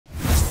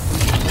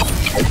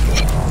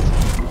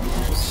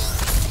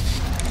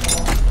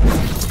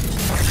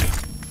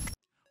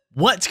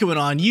What's going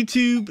on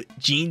YouTube?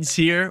 Jeans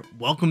here.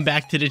 Welcome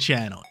back to the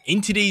channel.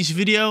 In today's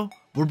video,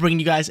 we're bringing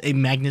you guys a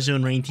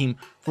Magnezone Rain Team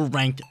for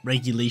Ranked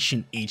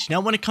Regulation H. Now,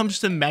 when it comes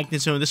to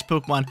Magnezone, this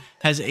Pokemon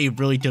has a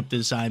really dope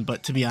design,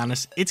 but to be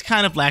honest, it's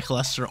kind of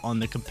lackluster on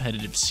the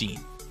competitive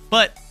scene.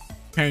 But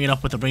pairing it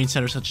up with a Rain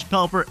Setter such as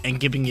Pelipper and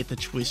giving it the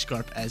Choice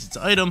Scarf as its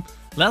item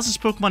allows this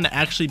Pokemon to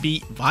actually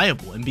be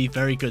viable and be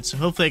very good. So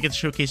hopefully I get to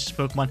showcase this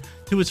Pokemon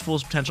to its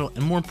fullest potential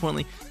and more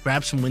importantly,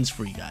 grab some wins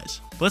for you guys.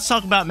 But let's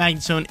talk about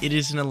Magnezone. It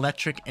is an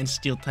electric and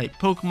steel type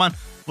Pokemon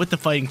with the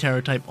fighting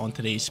terror type on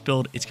today's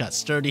build. It's got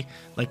Sturdy,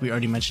 like we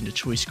already mentioned, a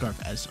Choice Scarf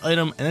as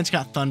item, and then it's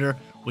got Thunder,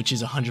 which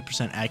is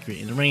 100%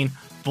 accurate in the rain,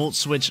 Volt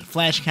Switch,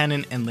 Flash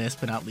Cannon, and last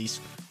but not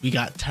least, we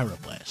got Terra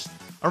Blast.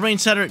 Our Rain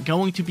Setter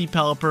going to be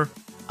Pelipper,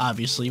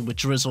 obviously, with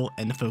Drizzle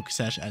and the Focus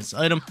Sash as its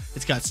item.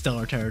 It's got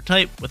Stellar Terror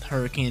type with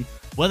Hurricane,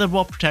 Weather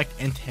Ball, Protect,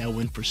 and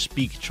Tailwind for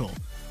speed control.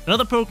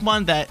 Another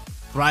Pokemon that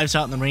thrives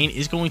out in the rain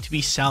is going to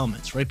be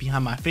Salamence, right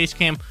behind my face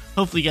cam.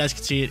 Hopefully you guys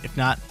can see it. If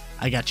not,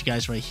 I got you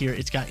guys right here.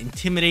 It's got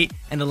Intimidate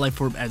and a Life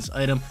Orb as its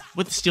item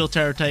with the Steel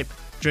Terror type,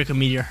 Draco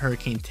Meteor,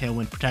 Hurricane,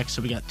 Tailwind, Protect.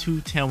 So we got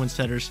two Tailwind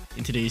setters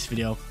in today's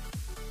video.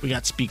 We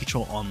got speed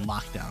control on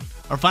lockdown.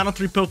 Our final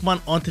three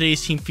Pokemon on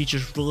today's team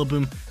features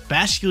Rillaboom,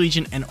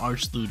 Basculegion, and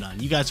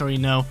Archludon. You guys already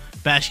know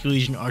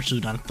Basculegion and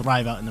Archludon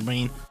thrive out in the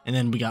rain, and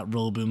then we got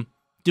Rillaboom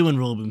doing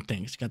Rillaboom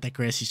things. Got that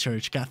Grassy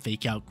Surge, got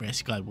Fake Out,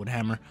 Grassy Glide, Wood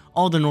Hammer,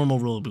 all the normal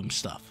Rillaboom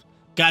stuff.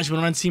 Guys, you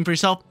want to run the team for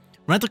yourself?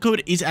 Rental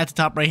code is at the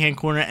top right hand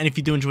corner, and if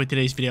you do enjoy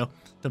today's video,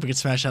 don't forget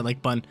to smash that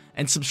like button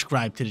and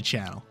subscribe to the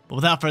channel. But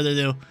without further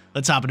ado,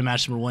 let's hop into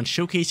match number 1,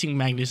 showcasing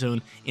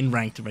Magnezone in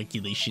Ranked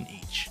Regulation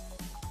H.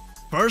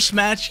 First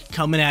match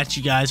coming at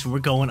you guys, we're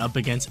going up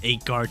against a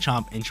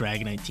Garchomp and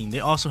Dragonite team. They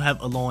also have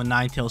Alolan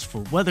Ninetales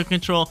for weather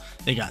control.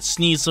 They got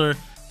Sneasler,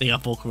 they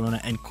got Volcarona,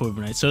 and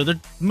Corviknight. So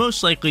they're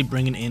most likely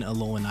bringing in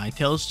Alolan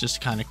Ninetales just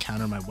to kind of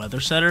counter my weather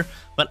setter.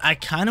 But I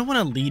kind of want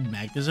to lead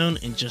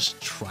Magnezone and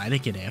just try to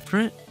get after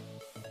it.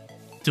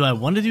 Do I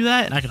want to do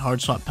that? And I could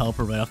hard swap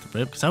Pelipper right off the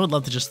rip, because I would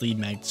love to just lead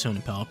Magnezone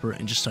and Pelipper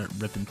and just start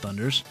ripping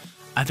Thunders.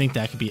 I think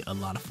that could be a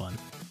lot of fun.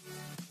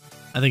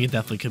 I think it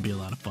definitely could be a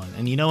lot of fun.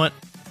 And you know what?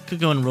 Could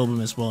go in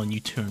Rillaboom as well and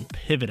U-turn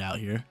pivot out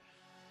here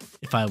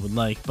if I would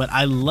like, but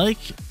I like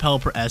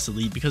Pelipper as the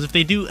lead because if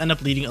they do end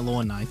up leading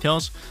Alolan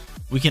Ninetales,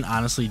 we can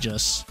honestly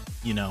just,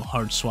 you know,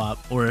 hard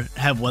swap or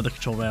have weather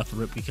control right off the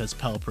rip because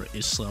Pelipper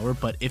is slower.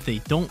 But if they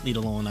don't lead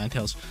Alolan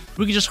Ninetales,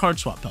 we can just hard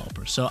swap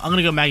Pelipper. So I'm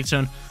gonna go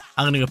Magnezone,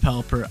 I'm gonna go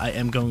Pelipper. I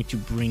am going to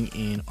bring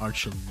in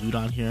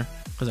Archludon here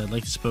because I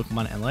like this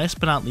Pokemon. And last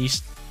but not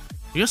least,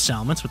 we go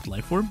Salamence with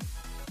Life Orb.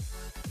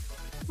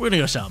 We're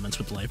gonna go Salamence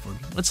with Life Orb.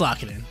 Let's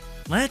lock it in.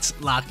 Let's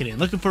lock it in.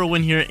 Looking for a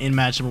win here in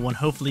match number 1.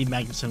 Hopefully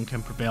Magnezone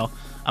can prevail.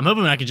 I'm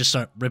hoping I can just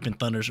start ripping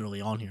Thunders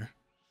early on here.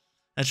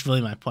 That's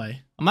really my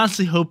play. I'm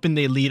honestly hoping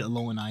they lead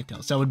Alolan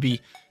Ninetales. That would be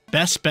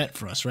best bet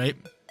for us, right?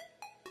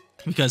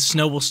 Because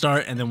Snow will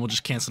start and then we'll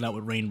just cancel it out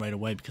with Rain right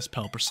away because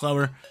Pelipper's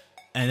slower.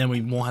 And then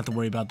we won't have to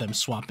worry about them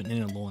swapping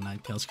in Alolan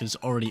Ninetales because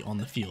it's already on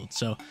the field.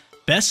 So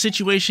best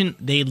situation,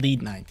 they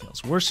lead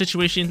Ninetales. Worst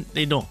situation,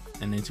 they don't.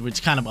 And it's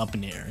kind of up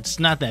in the air. It's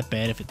not that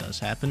bad if it does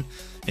happen,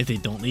 if they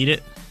don't lead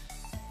it.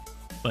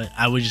 But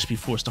I would just be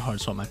forced to hard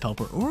swap my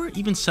Pelipper or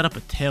even set up a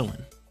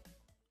Tailwind.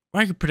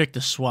 Or I could predict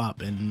a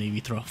swap and maybe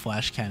throw a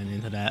Flash Cannon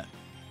into that.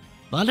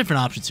 A lot of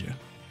different options here.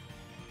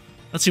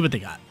 Let's see what they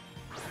got.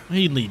 What are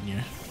you leading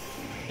here?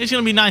 It's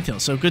going to be Ninetales,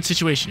 so good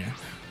situation here.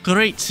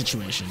 Great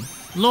situation.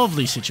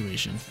 Lovely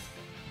situation.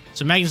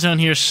 So Magnezone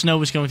here,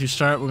 Snow is going to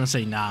start. We're going to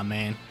say, nah,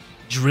 man.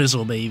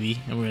 Drizzle, baby.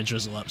 And we're going to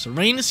drizzle up. So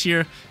Rain is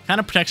here. Kind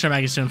of protects our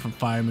Magnezone from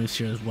fire moves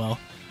here as well.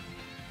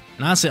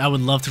 And honestly, I would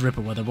love to rip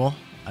a Weather Ball.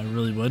 I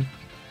really would.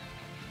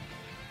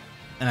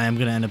 And I am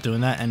going to end up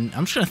doing that. And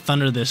I'm just going to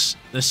Thunder this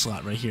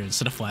slot right here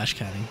instead of Flash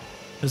Canning.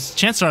 Because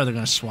chances are they're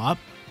going to swap.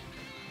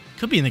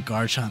 Could be in the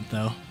Garchomp,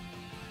 though.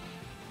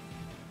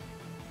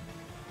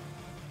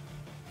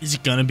 Is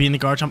it going to be in the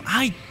Garchomp?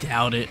 I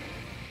doubt it.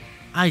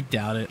 I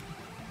doubt it.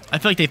 I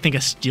feel like they think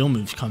a Steel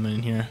move's coming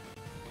in here.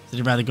 So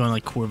they'd rather go in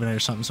like Corviknight or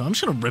something. So I'm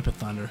just going to rip a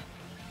Thunder.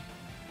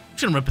 I'm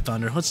just going to rip a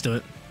Thunder. Let's do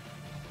it.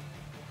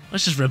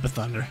 Let's just rip a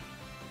Thunder.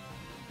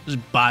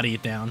 Just body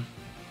it down.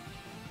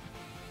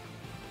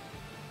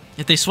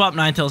 If they swap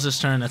Ninetales this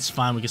turn, that's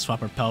fine. We can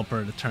swap our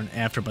Pelipper the turn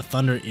after, but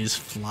Thunder is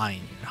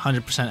flying.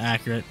 100%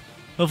 accurate.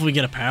 Hopefully we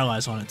get a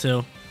Paralyze on it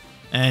too.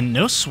 And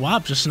no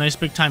swap, just a nice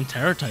big time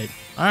Terror type.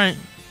 Alright.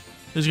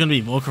 Who's going to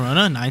be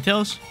Volcarona?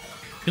 Ninetales?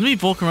 Going to be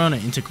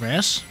Volcarona into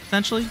Grass,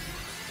 potentially?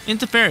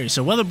 Into Fairy.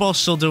 So Weather Ball's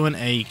still doing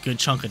a good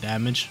chunk of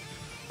damage.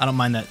 I don't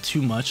mind that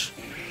too much.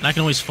 And I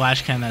can always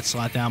Flash Cannon that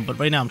slot down, but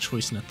right now I'm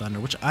choosing a Thunder,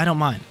 which I don't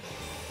mind.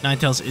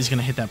 Ninetales is going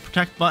to hit that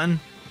Protect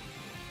button.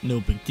 No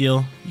big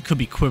deal. You could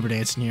be Quiver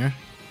Dancing here.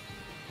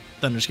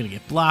 Thunder's going to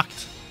get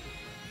blocked.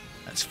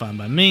 That's fine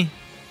by me.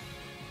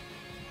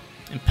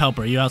 And Pelipper,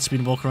 are you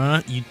outspeeding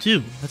Volcarona? You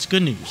do. That's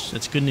good news.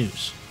 That's good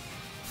news.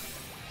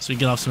 So we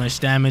get off some nice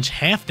damage.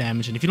 Half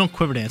damage. And if you don't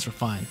Quiver Dance, we're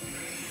fine.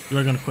 You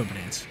are going to Quiver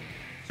Dance.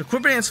 So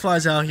Quiver Dance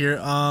flies out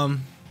here.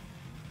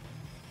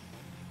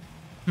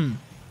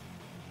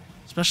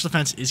 Special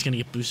defense is going to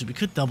get boosted. We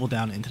could double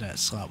down into that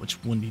slot,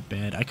 which wouldn't be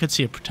bad. I could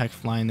see a protect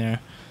flying there.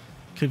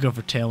 Could go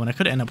for Tailwind. I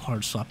could end up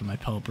hard swapping my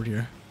Pelipper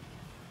here,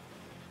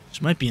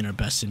 which might be in our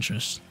best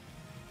interest.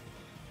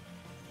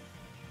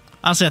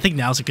 Honestly, I think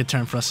now's a good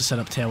turn for us to set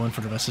up Tailwind for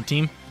the rest of the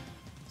team.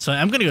 So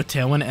I'm going to go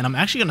Tailwind, and I'm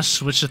actually going to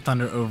switch the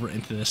Thunder over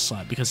into this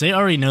slot because they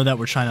already know that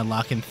we're trying to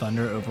lock in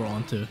Thunder over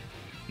onto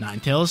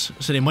Ninetales,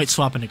 so they might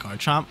swap into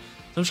Garchomp.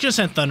 So I'm just going to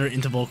send Thunder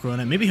into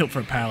Volcarona, maybe hope for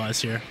a Paralyze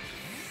here.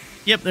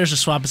 Yep, there's a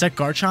swap. Is that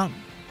Garchomp?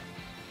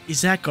 Is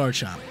that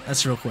Garchomp?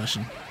 That's the real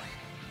question.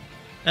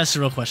 That's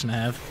the real question I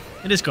have.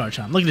 It is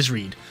Garchomp. Look at this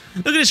read.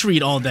 Look at this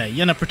read all day.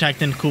 You end up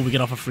protecting. Cool, we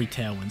get off a free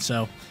Tailwind.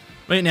 So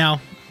right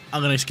now,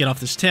 I'm going to get off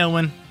this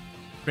Tailwind.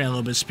 Grant a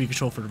little bit of speed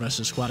control for the rest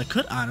of the squad. I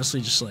could honestly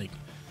just, like,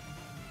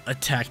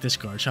 attack this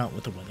Garchomp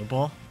with a Weather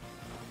Ball.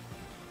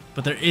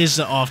 But there is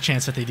the off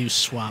chance that they do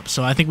swap.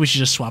 So I think we should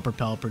just swap our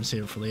Pelipper and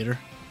save it for later.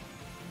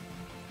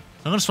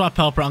 I'm going to swap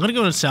Pelipper. I'm going to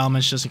go to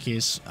Salamence just in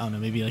case, I don't know,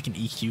 maybe like an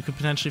EQ could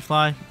potentially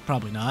fly.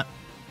 Probably not.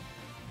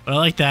 But I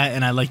like that,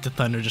 and I like the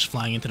Thunder just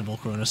flying into the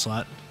Volcarona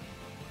slot.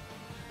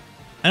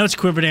 I know it's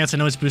Quiver Dance. I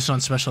know it's boosted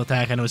on special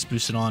attack. I know it's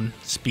boosted on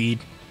speed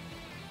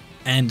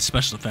and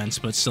special defense.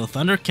 But still,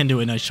 Thunder can do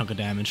a nice chunk of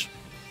damage.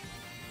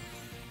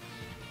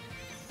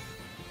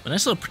 A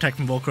nice little protect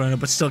from Volcarona,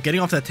 but still getting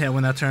off that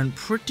Tailwind that turn,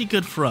 pretty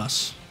good for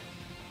us.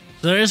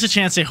 So there is a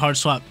chance they hard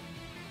swap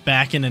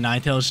back into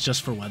Ninetales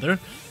just for weather,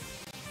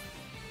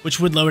 which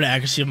would lower the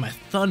accuracy of my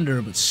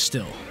Thunder, but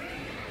still,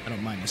 I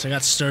don't mind this. I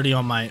got Sturdy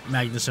on my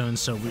Magnezone,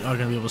 so we are going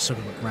to be able to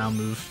circle a ground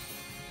move.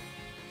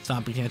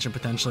 Stomping Tantrum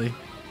potentially.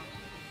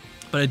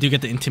 But I do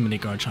get the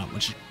Intimidate Garchomp,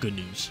 which is good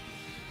news.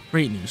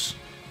 Great news.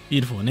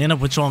 Beautiful. And they end up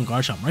withdrawing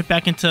Garchomp right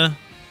back into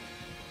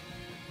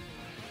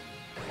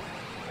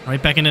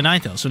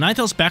Ninetales. So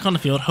Ninetales back on the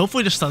field.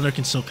 Hopefully this Thunder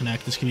can still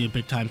connect. This could be a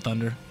big time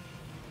Thunder.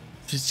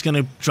 It's going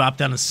to drop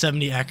down to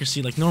 70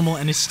 accuracy like normal,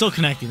 and it's still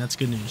connecting. That's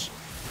good news.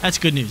 That's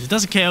good news. It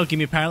doesn't KO. Give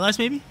me a Paralyze,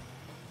 maybe?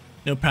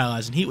 No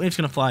Paralyze. And Heat Wave's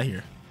going to fly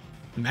here.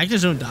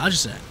 Magnezone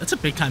dodges that. That's a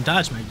big time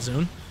dodge,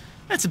 Magnezone.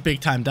 That's a big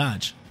time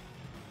dodge.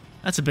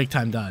 That's a big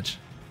time dodge.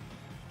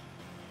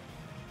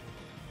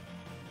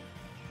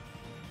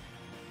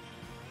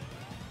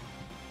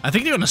 I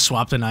think they're going to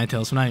swap the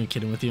Ninetales. I'm not even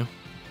kidding with you.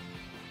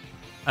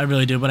 I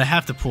really do, but I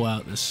have to pull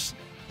out this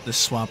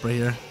swap right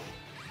here.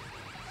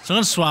 So I'm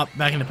going to swap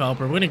back into Pelipper.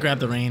 We're going to grab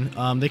the Rain.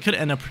 They could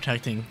end up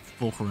protecting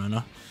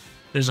Volcarona.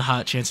 There's a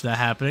hot chance of that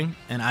happening,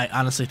 and I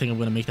honestly think I'm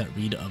going to make that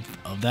read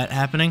of that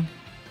happening.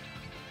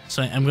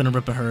 So I'm going to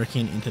rip a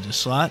Hurricane into this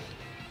slot,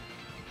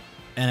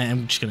 and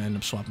I'm just going to end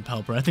up swapping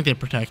Pelipper. I think they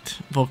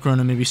protect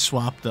Volcarona, maybe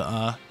swap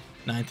the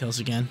Ninetales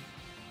again.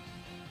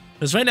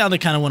 Because right now they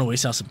kind of want to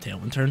waste out some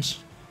Tailwind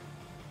turns.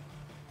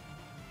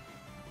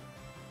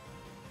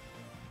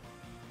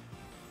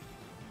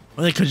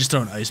 Or they could just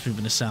throw an Ice Beam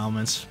into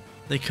Salamence.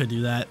 They could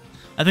do that.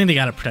 I think they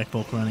got to protect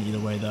Volcarona either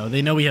way, though.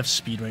 They know we have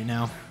speed right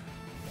now.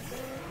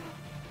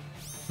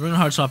 We're going to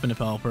hard swap into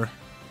Pelipper.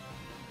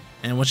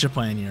 And what's your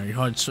plan here?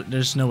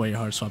 There's no way you're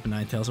hard swapping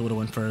Ninetales. I would have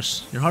went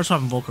first. You're hard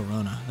swapping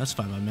Volcarona. That's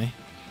fine by me.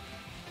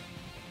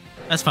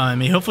 That's fine by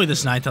me. Hopefully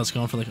this Ninetales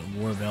going for like a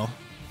War Veil.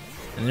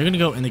 And they're going to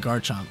go into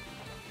Garchomp.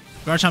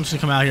 Garchomp's going to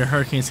come out here.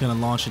 Hurricane's going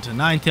to launch into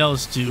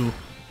Ninetales, do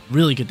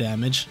really good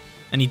damage.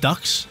 Any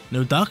ducks?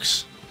 No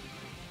ducks?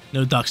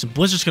 No ducks. And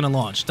Blizzard's going to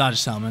launch. Dodge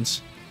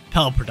Salamence.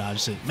 Pelipper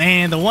dodges it.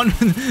 Man, the one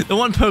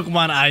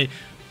Pokemon I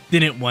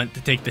didn't want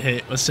to take the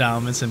hit was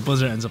Salamence, and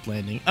Blizzard ends up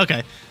landing.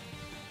 Okay.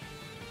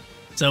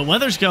 So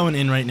Weather's going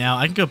in right now.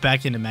 I can go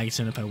back into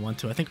Magnezone if I want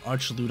to. I think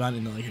Archaludon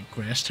into like a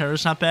Grass Terror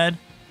is not bad.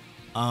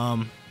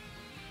 Yeah,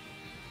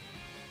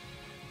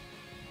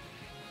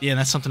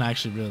 that's something I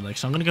actually really like.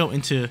 So I'm going to go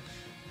into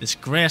this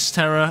Grass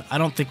Terror. I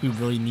don't think we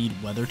really need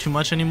Weather too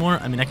much anymore.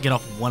 I mean, I can get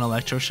off one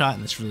Electro Shot,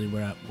 and that's really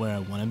where I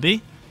want to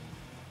be.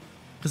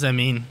 Because, I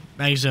mean,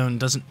 Magnezone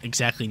doesn't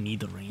exactly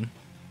need the Rain.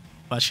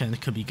 But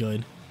it could be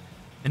good.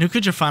 And who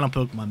could your final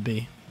Pokemon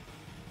be?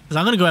 Because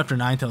I'm going to go after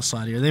Ninetales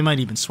slot here. They might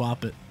even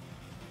swap it.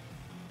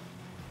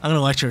 I'm going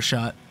to Electro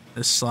Shot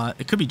this slot.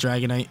 It could be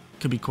Dragonite. It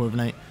could be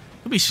Corviknight. It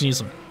could be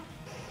Sneasler.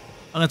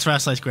 I'm going to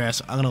Terrasilize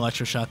Grass. I'm going to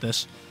Electro Shot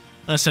this.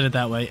 I'm going to set it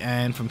that way.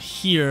 And from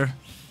here,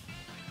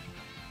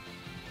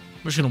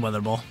 we're just going to Weather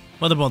Ball.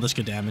 Weather Ball does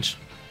good damage.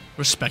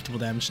 Respectable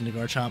damage into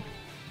Garchomp.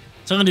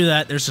 So I'm going to do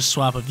that. There's a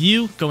swap of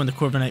you. Go into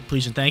Corviknight,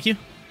 please and thank you.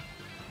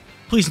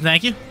 Please and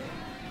thank you.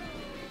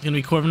 It's going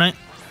to be Corviknight.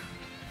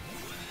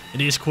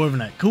 It is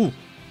Corviknight. Cool.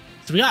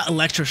 So we got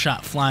Electro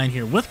Shot flying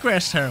here with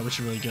Grass Terror, which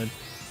is really good.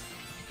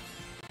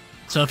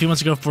 So if he wants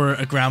to go for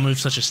a ground move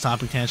such as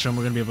Stomping Tantrum,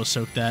 we're going to be able to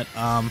soak that.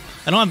 I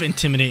don't have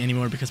Intimidate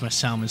anymore because my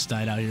Salamence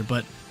died out here,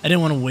 but I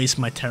didn't want to waste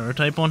my Terror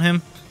type on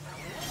him.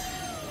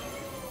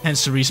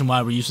 Hence the reason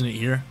why we're using it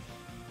here.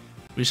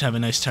 We just have a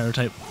nice Terror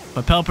type.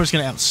 But Pelipper's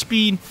going to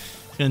outspeed.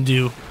 It's going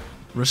to do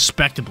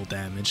respectable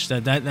damage.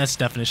 That's the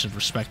definition of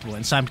respectable.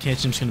 And Stomping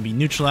Tantrum's going to be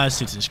neutralized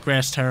due to this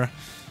Grass Terror.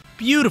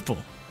 Beautiful.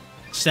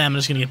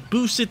 Stamina's going to get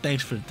boosted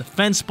thanks for the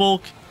Defense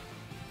Bulk.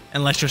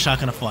 And Electro Shot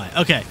going to fly.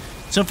 Okay,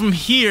 so from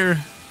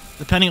here,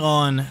 depending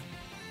on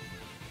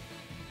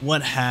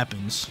what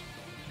happens,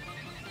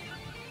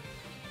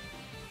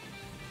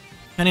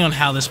 Depending on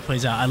how this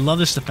plays out. I love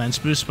this defense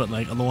boost, but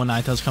like Alolan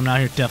Ninetales coming out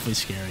here, definitely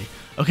scary.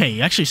 Okay,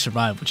 he actually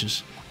survived, which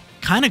is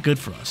kind of good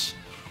for us.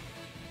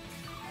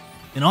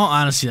 In all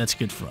honesty, that's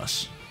good for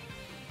us.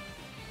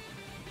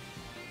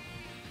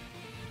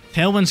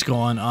 Tailwind's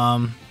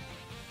gone.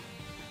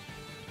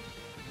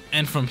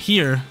 And from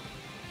here,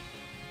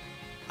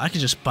 I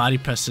could just body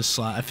press this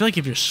slot. I feel like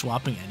if you're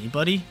swapping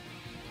anybody,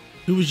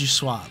 who would you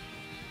swap?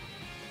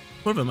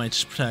 Corviknight might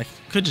just protect.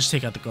 Could just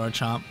take out the guard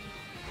chomp.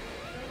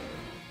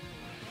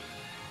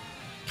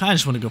 Kind of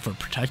just want to go for a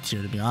protect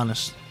here, to be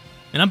honest.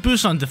 And I'm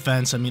boosted on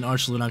defense. I mean,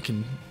 Archaludon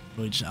can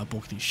really just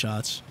outbulk these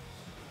shots.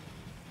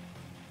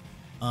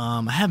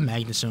 I have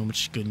Magnezone,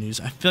 which is good news.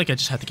 I feel like I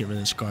just have to get rid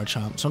of this guard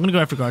chomp. So I'm going to go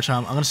after guard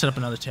chomp. I'm going to set up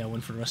another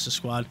Tailwind for the rest of the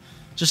squad,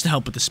 just to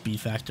help with the speed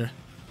factor.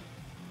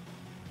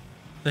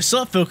 They still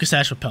have Focus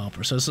Sash with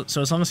Pelipper,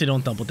 so as long as they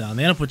don't double down.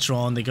 They end up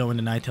withdrawing, they go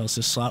into Ninetales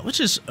this slot, which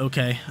is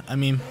okay. I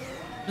mean,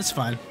 that's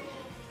fine.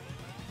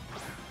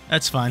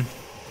 That's fine.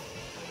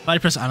 Body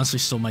Press honestly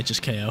still might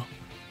just KO.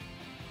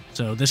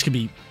 So this could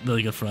be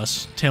really good for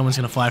us. Tailwind's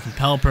going to fly from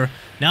Pelipper.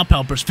 Now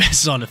Pelipper's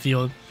fastest on the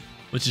field,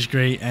 which is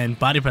great. And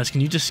Body Press, can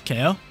you just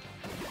KO?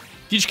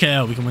 If you just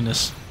KO, we can win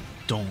this.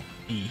 Don't.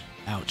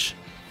 Ouch.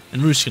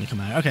 And Roost's going to come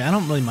out. Okay, I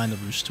don't really mind the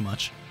Roost too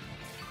much.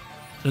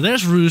 So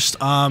there's Roost.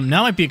 Now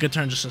might be a good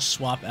turn just to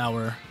swap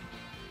our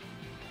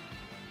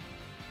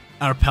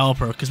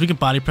Pelipper, because we can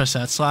Body Press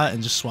that slot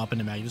and just swap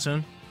into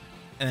Magnezone.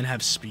 And then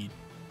have speed.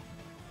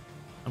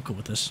 I'm cool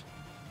with this.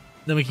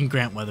 Then we can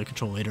grant weather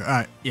control later.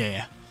 Alright,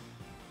 yeah.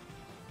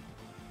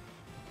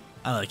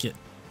 I like it.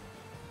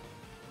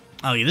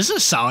 Oh yeah, this is a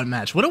solid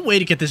match. What a way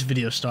to get this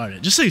video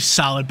started. Just a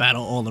solid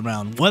battle all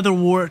around. Weather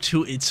War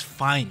to its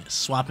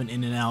finest. Swapping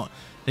in and out.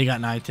 They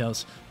got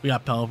Ninetales. We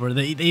got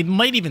Pelipper. They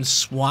might even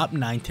swap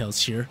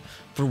Ninetales here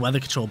for weather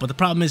control. But the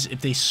problem is,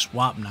 if they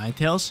swap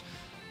Ninetales,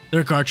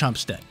 their guard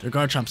chomp's dead. Their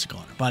guard chomp's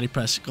gone. Body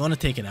Press, going to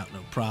take it out, no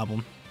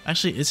problem.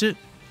 Actually, is it?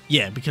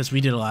 Yeah, because we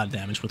did a lot of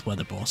damage with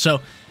Weather Ball.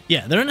 So,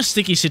 yeah, they're in a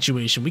sticky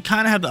situation. We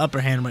kind of have the upper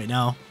hand right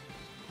now.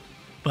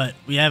 But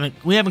we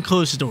haven't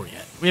closed the door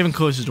yet. We haven't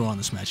closed the door on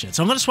this match yet.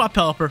 So I'm going to swap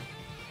Pelipper.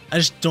 I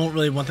just don't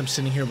really want them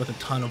sitting here with a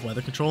ton of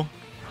weather control.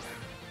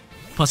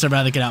 Plus, I'd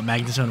rather get out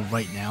Magnezone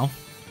right now.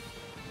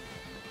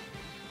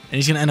 And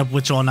he's going to end up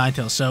withdrawing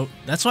Ninetales. So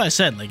that's why I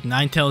said, like,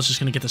 Ninetales is just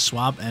going to get the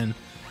swap. And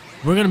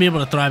we're going to be able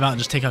to thrive out and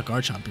just take out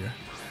Garchomp here.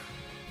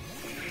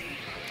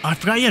 Oh, I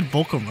forgot you had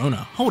Volcarona.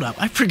 Hold up.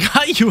 I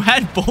forgot you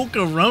had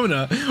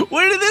Volcarona.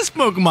 Where did this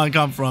Pokemon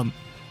come from?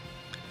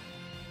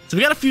 So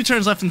we got a few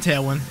turns left in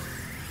Tailwind.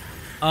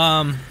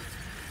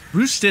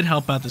 Roost did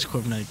help out this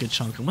Corviknight a good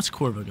chunk. And what's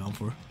Corvo going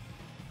for?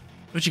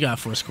 What you got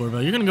for us, Corvo?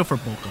 You're going to go for a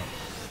Bulk Up.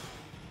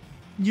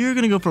 You're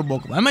going to go for a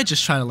Bulk Up. I might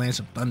just try to land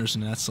some Thunders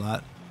in that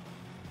slot.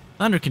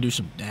 Thunder can do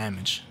some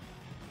damage.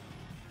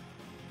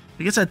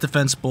 He gets that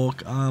defense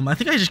bulk. I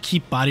think I just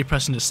keep body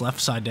pressing this left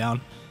side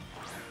down.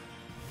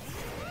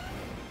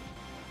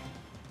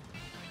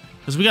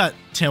 Because we got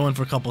Tailwind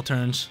for a couple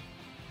turns.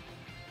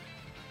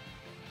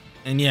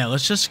 And yeah,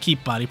 let's just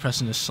keep body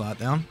pressing this slot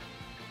down.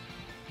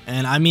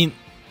 And I mean,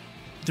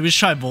 do we just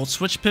try Volt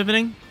Switch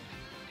pivoting?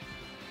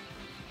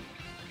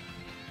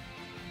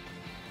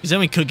 Because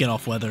then we could get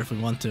off weather if we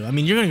want to. I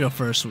mean, you're going to go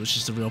first, which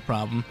is the real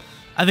problem.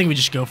 I think we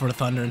just go for the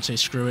Thunder and say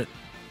screw it.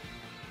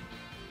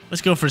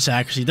 Let's go for its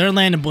accuracy. They're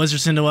landing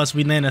Blizzards into us.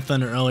 We landed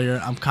Thunder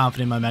earlier. I'm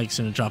confident my Mag's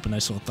going to drop a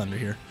nice little Thunder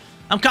here.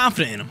 I'm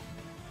confident in him.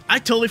 I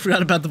totally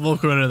forgot about the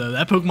Volcarona, though.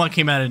 That Pokemon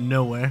came out of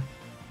nowhere.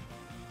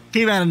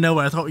 Came out of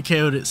nowhere. I thought we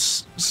KO'd it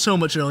so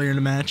much earlier in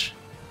the match.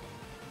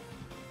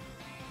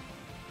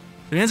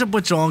 He ends up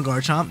withdrawing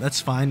Garchomp.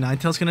 That's fine.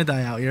 Ninetales going to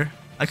die out here.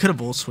 I could have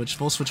Volt Switched.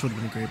 Volt Switch would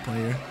have been a great play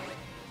here.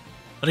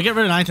 But I get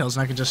rid of Ninetales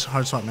and I can just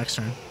hard swap next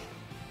turn.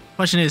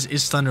 Question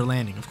is Thunder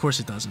landing? Of course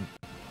it doesn't.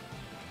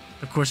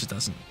 Of course it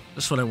doesn't.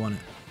 That's what I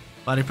wanted.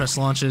 Body Press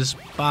launches.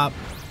 Bop.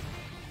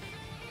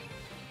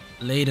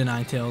 Lay to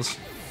Ninetales.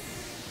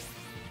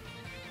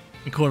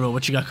 And Corvo,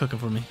 what you got cooking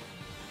for me?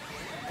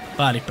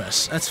 Body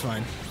Press. That's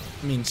fine.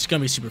 I mean, it's going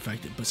to be super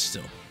effective, but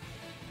still.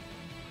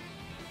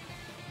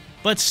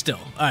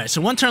 Alright, so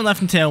one turn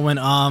left in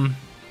Tailwind.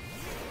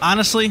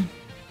 Honestly,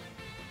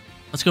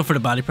 let's go for the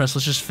Body Press.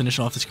 Let's just finish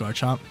off this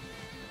Garchomp.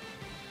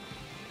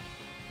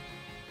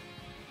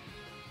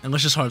 And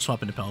let's just hard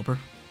swap into Pelipper.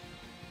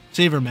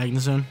 Save our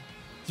Magnezone.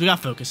 We got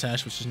Focus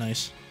Sash, which is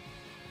nice.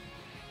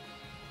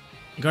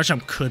 And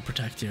Garchomp could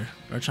protect here.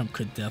 Garchomp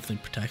could definitely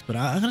protect, but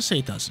I'm going to say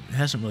it doesn't. It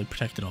hasn't really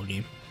protected all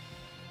game.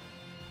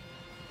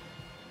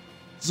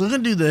 So I'm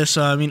going to do this.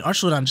 I mean,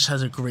 Archaludon just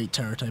has a great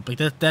Terror type. Like,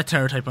 that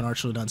Terror type on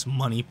Archaludon's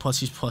money. Plus,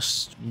 he's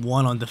 +1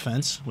 on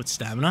defense with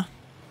Stamina.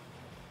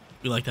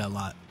 We like that a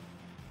lot.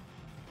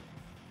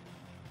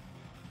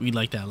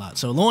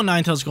 So, low on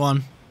Ninetales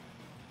gone.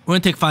 We're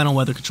going to take Final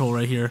Weather Control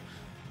right here.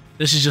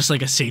 This is just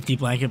like a safety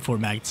blanket for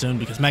Magnezone,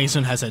 because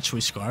Magnezone has that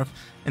Choice Scarf.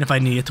 And if I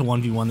need it to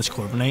 1v1 this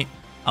Corviknight,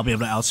 I'll be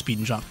able to outspeed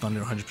and drop Thunder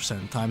 100%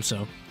 of the time.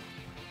 So,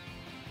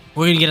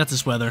 we're going to get at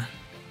this weather.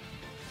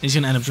 He's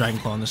going to end up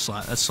Dragon Claw in this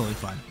slot. That's totally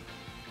fine.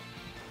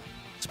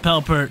 So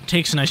Pelipper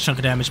takes a nice chunk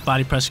of damage,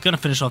 body press, gonna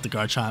finish off the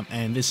Garchomp,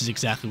 and this is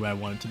exactly where I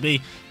want it to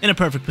be. In a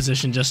perfect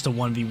position just to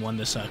 1v1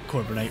 this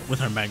Corviknight with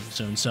her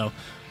Magnezone. So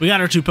we got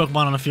our 2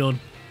 Pokemon on the field.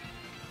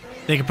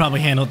 They could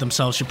probably handle it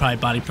themselves. Should probably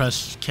body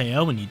press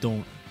KO, and you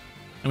don't.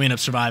 And we end up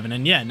surviving.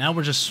 And yeah, now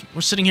we're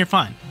sitting here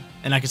fine.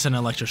 And I can send an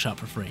Electro Shot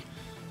for free.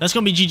 That's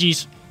gonna be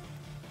GG's.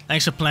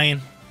 Thanks for playing.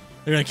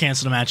 They're gonna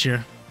cancel the match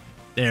here.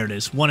 There it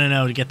is.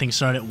 1-0 to get things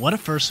started. What a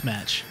first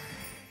match.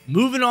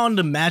 Moving on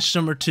to match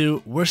number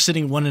 2, we're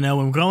sitting 1-0 and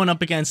we're going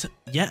up against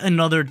yet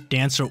another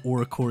Dancer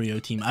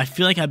Oricorio team. I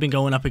feel like I've been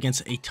going up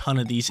against a ton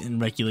of these in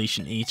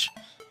Regulation H.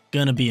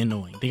 Gonna be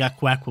annoying. They got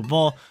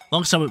Quaquaval.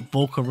 Alongside with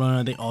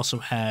Volcarona, they also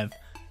have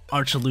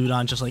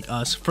Archaludon, just like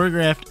us,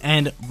 Fergraft,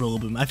 and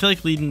Rillaboom. I feel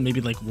like leading maybe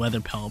like Weather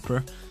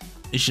Pelipper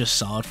is just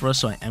solid for us,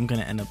 so I am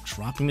gonna end up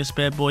dropping this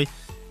bad boy.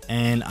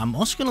 And I'm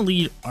also gonna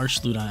lead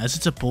Archaludon as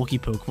it's a bulky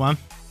Pokemon.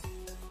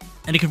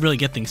 And it could really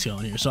get things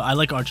going here. So I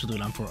like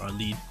Archaludon for our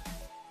lead.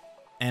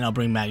 And I'll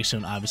bring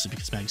Magnezone, obviously,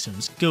 because Magnezone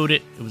is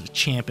goated. It was a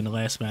champ in the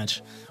last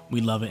match.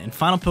 We love it. And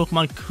final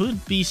Pokemon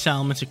could be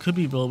Salamence. It could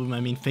be Rillaboom. I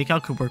mean, Fake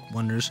Out could work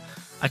wonders.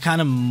 I kind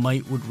of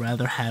would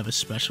rather have a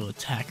special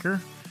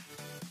attacker.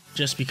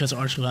 Just because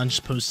Archaludon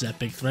just poses that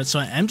big threat. So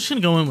I am just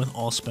going to go in with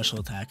all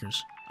special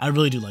attackers. I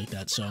really do like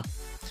that. So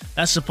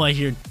that's the play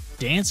here.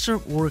 Dancer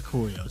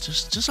Oricorio.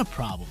 It's just a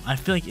problem. I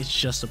feel like it's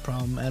just a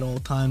problem at all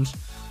times.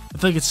 I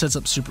feel like it sets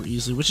up super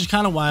easily, which is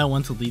kind of why I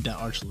want to lead that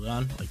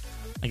Archaludon. Like,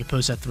 I can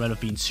pose that threat of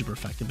being super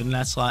effective in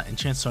that slot, and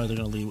chances are they're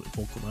going to lead with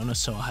Volcarona,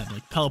 so I'll have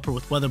like Pelipper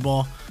with Weather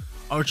Ball,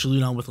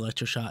 Archaludon with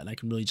Electro Shot, and I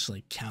can really just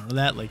like counter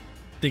that. Like,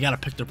 they got to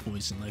pick their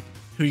poison. Like,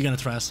 who are you going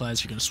to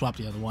Terrasilize? You're going to swap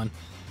the other one.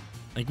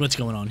 Like, what's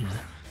going on here?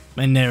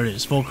 And there it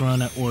is,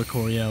 Volcarona,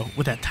 Oricorio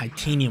with that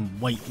titanium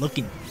white,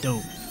 looking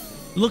dope.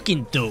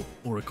 Looking dope,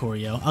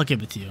 Oricorio. I'll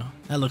give it to you.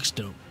 That looks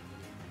dope.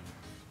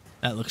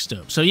 That looks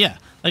dope. So yeah,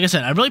 like I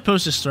said, I really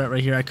posed this threat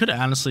right here. I could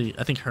honestly,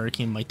 I think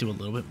Hurricane might do a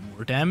little bit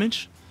more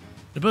damage.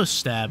 They're both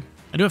stab.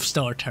 I do have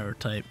Stellar Terror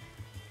type.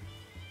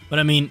 But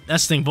I mean,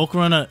 that's the thing.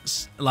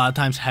 Volcarona a lot of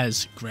times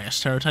has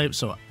Grass Terror type,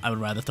 so I would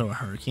rather throw a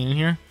Hurricane in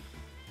here.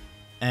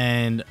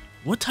 And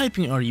what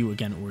typing are you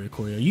again,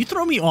 Oricorio? You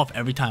throw me off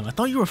every time. I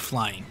thought you were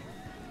flying.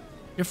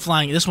 You're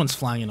flying. This one's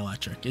flying in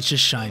electric. It's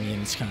just shiny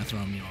and it's kind of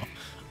throwing me off.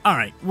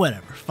 Alright,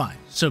 whatever. Fine.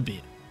 So be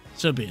it.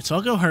 So be it. So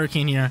I'll go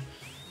Hurricane here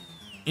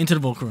into the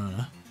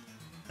Volcarona.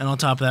 And on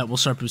top of that, we'll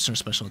start boosting our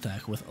special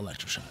attack with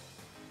Electro Shot.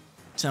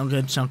 Sound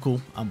good? Sound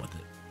cool? I'm with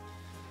it.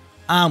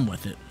 I'm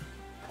with it.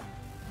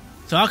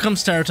 So out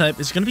comes Terror type.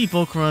 It's going to be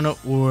Volcarona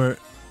or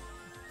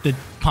the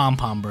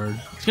Pom-Pom Bird.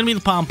 It's going to be the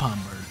Pom-Pom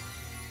Bird.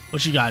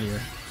 What you got here?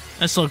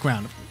 Nice little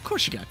ground. Of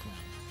course you got ground.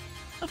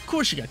 Of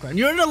course you got ground.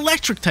 You're an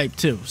electric type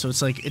too. So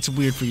it's like, it's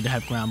weird for you to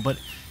have ground. But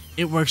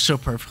it works so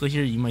perfectly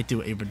here. You might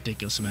do a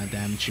ridiculous amount of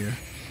damage here.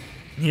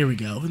 Here we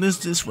go.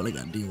 This is what I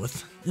got to deal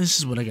with. This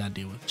is what I got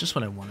to deal with. Just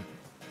what I wanted.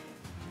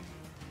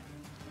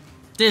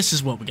 This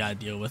is what we got to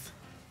deal with.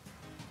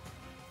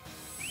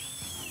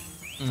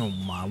 Oh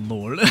my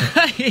lord.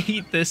 I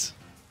hate this.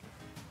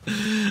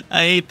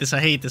 I hate this.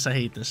 I hate this. I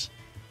hate this.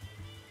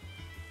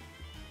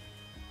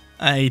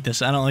 I hate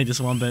this. I don't like this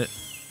one bit.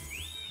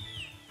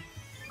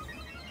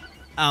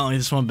 I don't like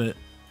this one bit.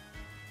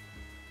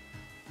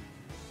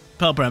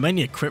 Pelipper, I might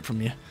need a crit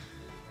from you.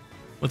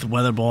 With the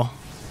Weather Ball.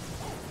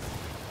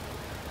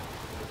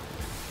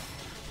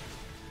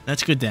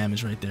 That's good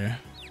damage right there.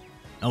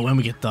 Oh, and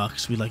we get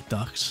ducks. We like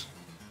ducks.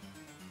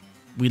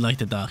 We like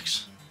the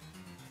ducks.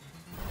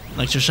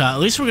 Electro Shot. At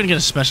least we're going to get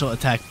a special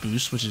attack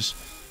boost, which is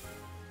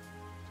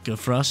good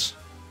for us.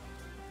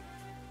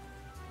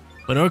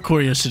 But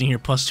Oricorio sitting here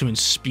 +2 in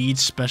speed,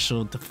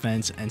 special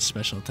defense, and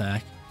special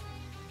attack.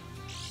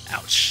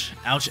 Ouch.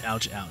 Ouch,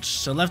 ouch, ouch.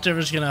 So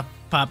Leftover's going to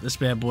pop this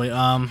bad boy.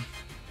 I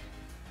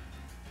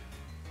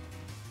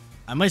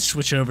might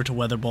switch over to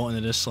Weather Ball into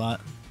this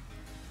slot.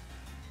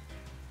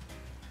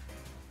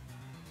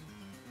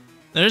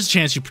 There's a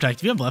chance you protect.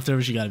 If you have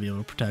Leftovers, you got to be able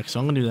to protect. So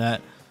I'm going to do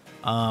that.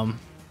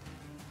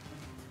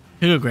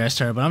 He'll go Grass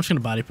Terror, but I'm just going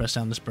to Body Press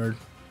down this bird.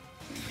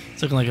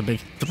 It's looking like a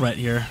big threat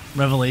here.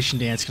 Revelation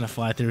Dance going to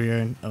fly through here.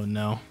 And, oh,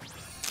 no.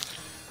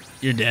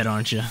 You're dead,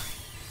 aren't you?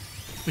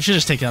 We should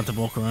just take out the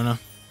Volcarona.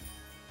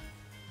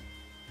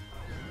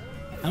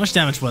 How much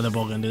damage Weather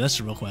Ball going to do? That's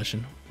the real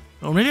question.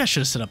 Or maybe I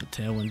should have set up a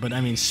Tailwind, but,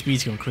 I mean,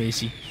 speed's going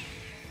crazy.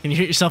 Can you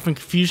hit yourself in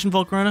Confusion,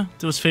 Volcarona?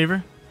 Do us a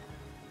favor?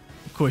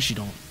 Of course you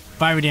don't.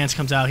 Fiery Dance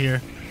comes out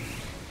here.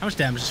 How much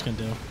damage is this going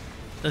to do?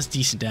 That's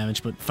decent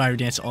damage, but Fiery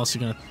Dance also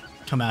going to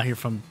come out here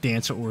from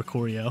Dancer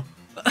Oricorio.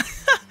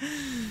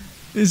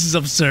 This is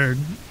absurd.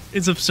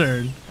 It's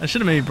absurd. I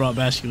should have maybe brought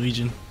Bastion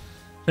Legion.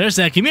 There's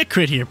that. Give me a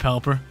crit here,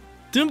 Pelipper.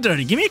 Do him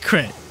dirty. Give me a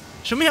crit.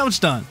 Show me how it's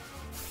done.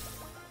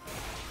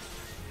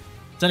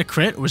 Is that a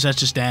crit, or is that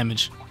just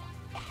damage?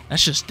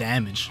 That's just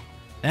damage.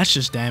 That's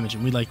just damage,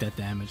 and we like that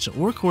damage. So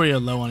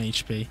Oricorio low on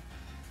HP.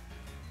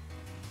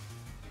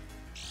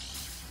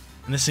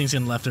 And this thing's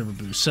gonna Leftover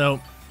boost.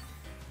 So,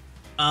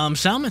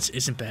 Salamence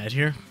isn't bad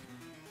here.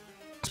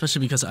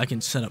 Especially because I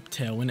can set up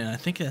Tailwind, and I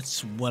think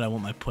that's what I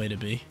want my play to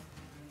be.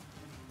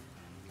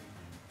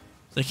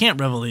 So I can't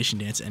Revelation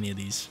Dance any of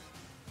these.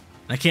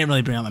 And I can't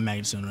really bring out my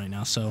Magnezone right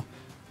now, so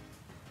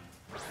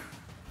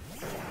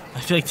I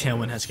feel like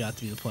Tailwind has got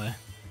to be the play.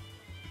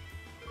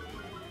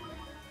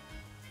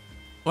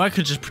 Or I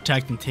could just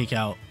protect and take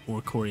out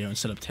Oricorio and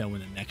set up Tailwind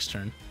the next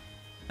turn.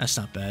 That's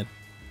not bad.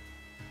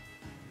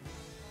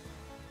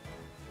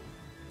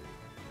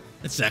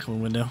 That's exactly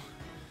one window.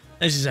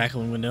 That's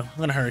exactly one window. I'm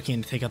going to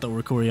Hurricane to take out the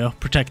Oricorio.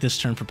 Protect this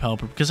turn for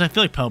Pelipper, because I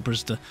feel like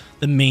Pelipper's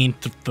the main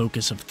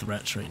focus of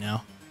threats right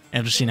now.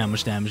 After seeing how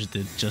much damage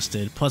it just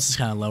did. Plus, it's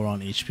kind of lower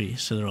on HP,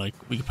 so they're like,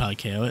 we could probably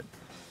KO it.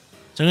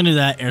 So I'm going to do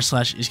that. Air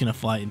Slash is going to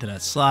fly into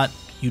that slot.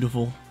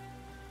 Beautiful.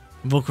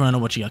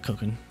 Volcarona, what you got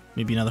cooking?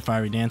 Maybe another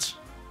Fiery Dance?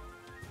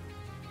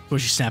 Of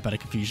course, you snap out of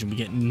Confusion. We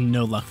get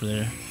no luck for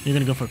there. You're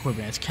going to go for a Quick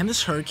Dance. Can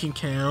this Hurricane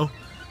KO?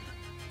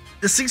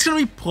 This thing's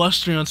going to be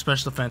 +3 on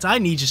Special Defense. I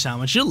need you,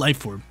 Salmon. You're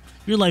Life Orb.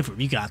 You're Life Orb.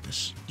 You got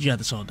this. You got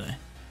this all day.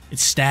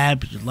 It's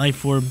Stab. You're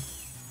Life Orb.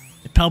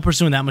 If Pelipper's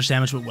doing that much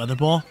damage with Weather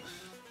Ball,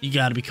 you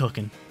got to be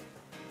cooking.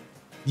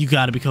 You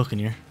got to be cooking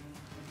here.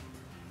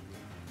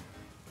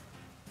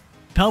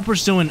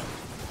 Pelipper's doing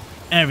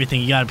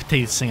everything. You got to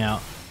take this thing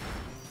out.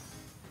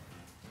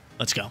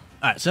 Let's go. All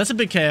right, so that's a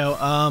big KO.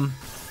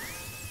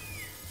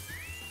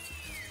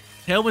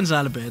 Tailwind's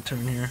not a bad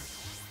turn here.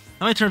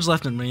 How many turns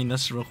left in Rain?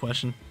 That's the real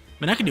question.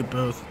 I mean, I can do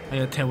both. I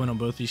got Tailwind on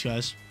both these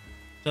guys. So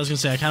I was going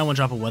to say, I kind of want to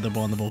drop a Weather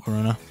Ball on the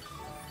Volcarona.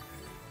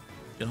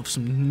 Get off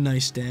some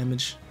nice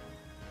damage.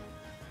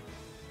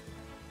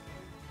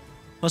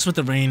 Plus with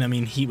the Rain, I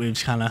mean, Heat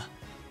Wave's kind of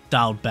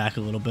dialed back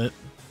a little bit.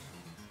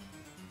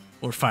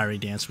 Or Fiery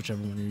Dance,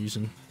 whichever one you're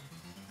using.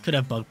 Could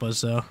have Bug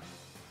Buzz, though.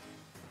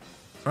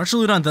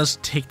 Archaludon does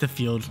take the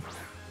field.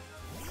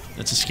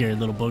 That's a scary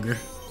little booger.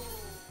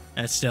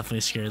 That's definitely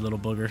a scary little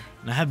booger.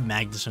 And I have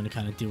Magnezone to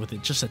kind of deal with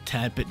it. Just a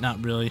tad bit,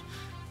 not really.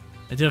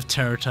 I do have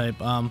Terror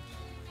type. I'm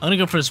going to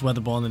go for this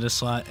Weather Ball into this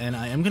slot. And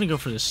I am going to go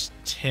for this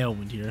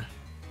Tailwind here.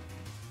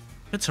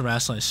 Let's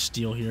Terrasilize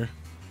Steel here.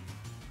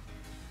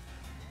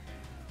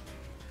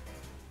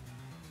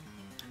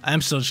 I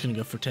am still just going to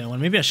go for Tailwind.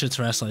 Maybe I should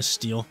Terrasilize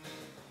Steel.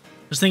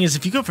 The thing is,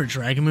 if you go for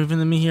Dragon Move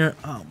into me here,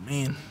 oh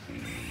man.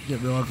 You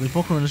get real ugly.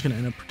 Volcarona's going to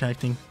end up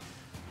protecting.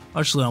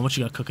 Archaludon, what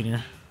you got cooking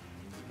here?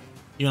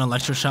 You gonna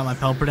Electro Shot my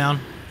Pelipper down?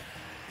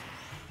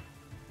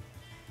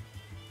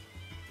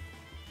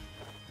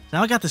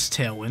 Now I got this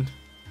Tailwind.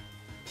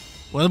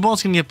 Weather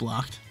Ball's gonna get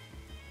blocked.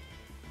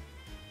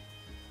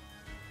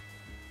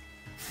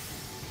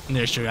 And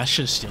there's your. I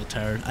should have Steel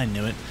Terrored. I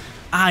knew it.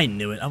 I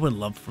knew it. I would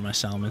love for my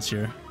Salamence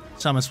here.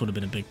 Salamence would have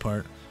been a big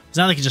part. It's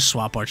not like you just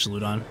swap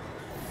Archaludon.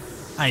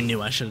 I knew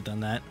I should have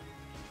done that.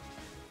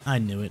 I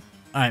knew it.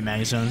 Alright,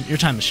 Magnezone. Your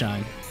time to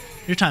shine.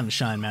 Your time to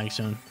shine,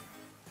 Magnezone.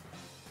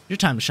 Your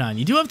time to shine.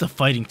 You do have the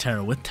Fighting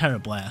Terror with Terra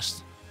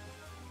Blast.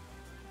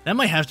 That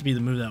might have to be the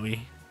move that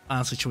we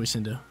honestly choice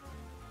into.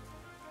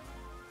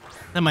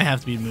 That might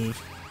have to be the move.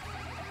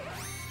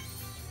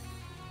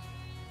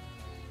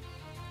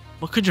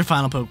 What could your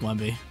final Pokemon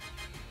be?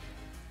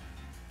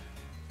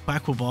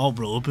 Quackle Ball,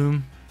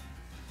 Rillaboom.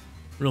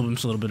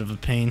 Rillaboom's a little bit of a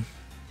pain.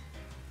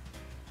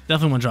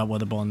 Definitely want to drop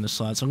Weather Ball in this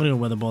slot, so I'm going to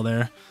go Weather Ball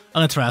there. I'm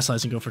going to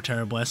Terrasilize and go for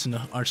Terra Blast into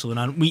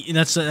Archaludon.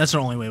 That's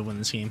our only way to win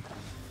this game.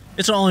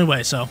 It's our only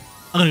way, so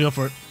I'm going to go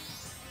for it.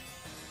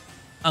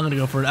 I'm going to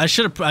go for it. I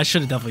should have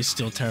definitely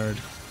Steel Terrored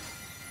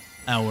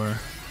our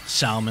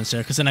Salamence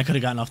there, because then I could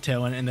have gotten off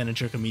Tailwind and then a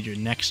Jerk Meteor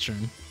next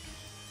turn.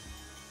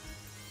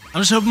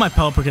 I'm just hoping my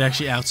Pelipper could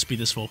actually outspeed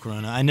this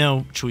Volcarona. I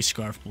know Choice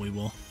Scarf Boy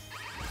will,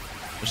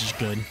 which is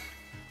good.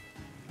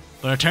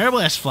 But our Terra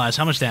Blast flies.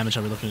 How much damage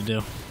are we looking to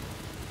do?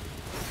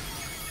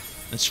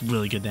 That's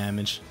really good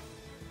damage.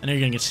 I know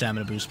you're going to get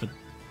Stamina Boost, but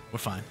we're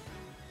fine.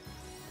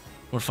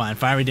 We're fine.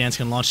 Fiery Dance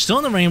can launch. Still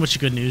in the rain, which is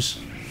good news.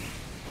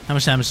 How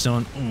much damage is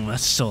doing? Ooh,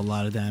 that's still a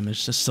lot of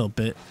damage. That's still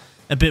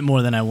a bit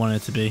more than I wanted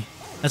it to be.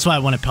 That's why I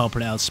wanted Pelipper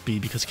to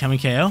outspeed, because can we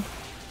KO?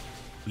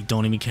 We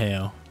don't even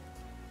KO.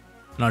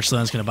 And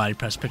Archaludon's going to Body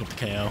Press, pick up the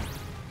KO.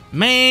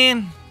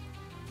 Man!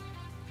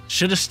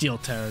 Should have Steel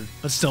Terrored.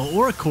 But still,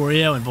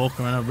 Oricorio and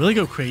Volcarona really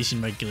go crazy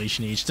in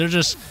Regulation Age. They're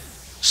just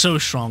so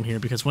strong here,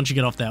 because once you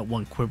get off that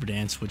one Quiver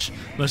Dance, which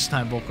most of the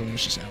time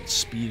Volcarona's just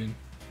outspeeding,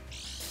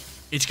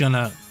 it's going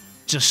to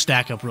just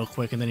stack up real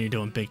quick, and then you're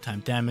doing big time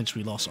damage.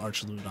 We lost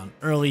Archaludon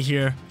early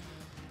here.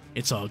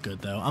 It's all good,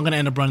 though. I'm going to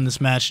end up running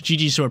this match.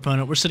 GG's to our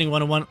opponent. We're sitting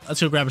 1-1.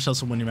 Let's go grab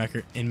ourselves a winning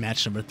record in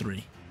match number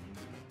 3.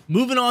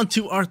 Moving on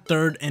to our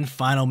third and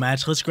final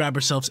match. Let's grab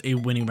ourselves a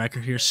winning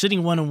record here.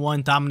 Sitting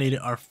 1-1, dominated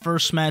our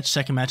first match.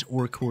 Second match,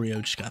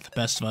 Oricorio just got the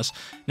best of us.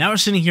 Now we're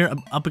sitting here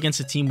up against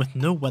a team with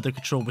no weather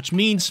control, which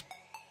means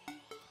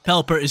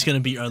Pelipper is going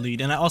to be our lead.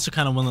 And I also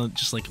kind of want to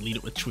just like lead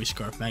it with Choice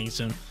Scarf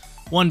Magnezone.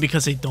 One,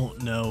 because they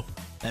don't know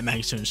that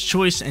Magnezone's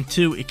choice, and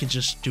two, it can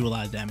just do a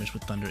lot of damage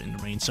with Thunder in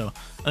the rain. So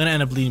I'm going to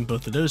end up leading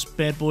both of those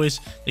bad boys.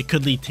 They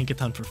could lead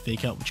Tinkaton for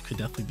Fake Out, which could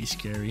definitely be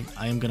scary.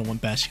 I am going to want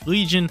Basic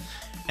Legion.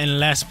 And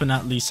last but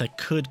not least, I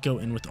could go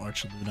in with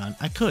Archaludon.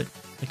 I could,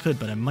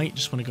 but I might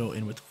just want to go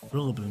in with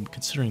Rillaboom,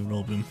 considering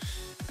Rillaboom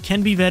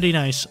can be very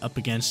nice up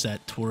against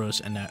that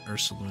Tauros and that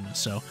Ursaluna.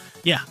 So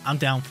yeah, I'm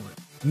down for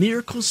it.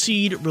 Miracle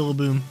Seed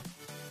Rillaboom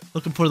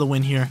Looking for the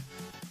win here.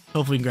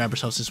 Hopefully we can grab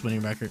ourselves this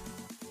winning record.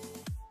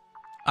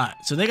 Alright,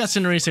 so they got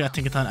Cinderace, they got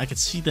Tinkaton. I could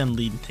see them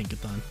leading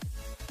Tinkaton.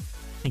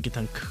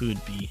 Tinkaton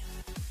could be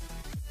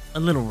a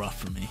little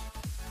rough for me.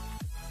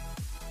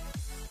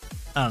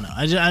 I don't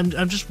know.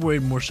 I'm just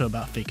worried more so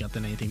about Fake Out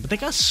than anything. But they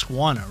got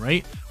Swanna,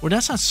 right? Or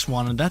that's not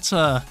Swanna. That's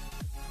a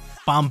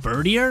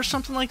Bombardier or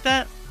something like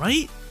that,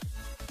 right?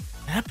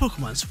 That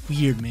Pokemon's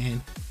weird,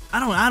 man.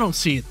 I don't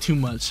see it too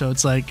much. So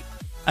it's like,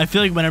 I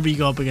feel like whenever you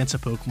go up against a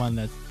Pokemon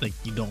that like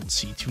you don't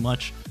see too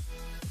much,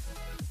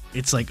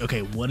 it's like,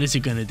 okay, what is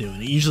it gonna do?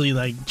 And it usually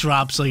like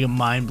drops like a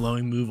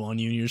mind-blowing move on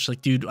you, and you're just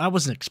like, dude, I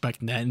wasn't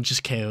expecting that, and it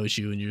just KOs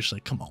you, and you're just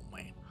like, come on,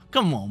 man.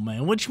 Come on,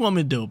 man. What do you want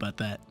me to do about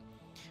that?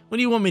 What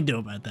do you want me to do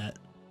about that?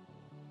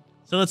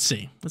 So let's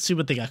see. Let's see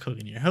what they got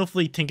cooking here.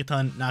 Hopefully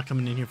Tinkaton not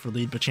coming in here for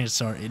lead, but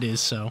chances are it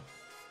is, so.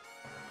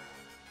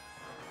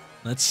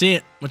 Let's see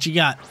it. What you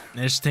got?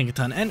 There's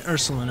Tinkaton and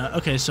Ursaluna.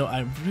 Okay, so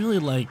I really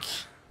like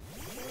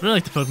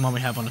the Pokemon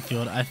we have on the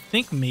field. I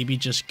think maybe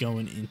just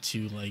going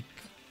into like,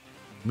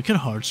 we could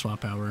hard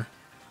swap our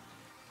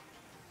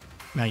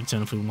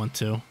Magnezone if we want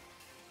to.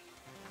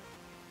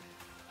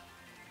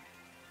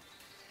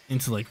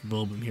 Into like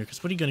Rillaboom here,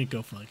 because what are you gonna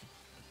go for, like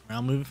a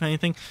ground move if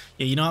anything?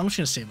 Yeah, you know, I'm just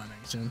gonna save my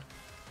Magnezone.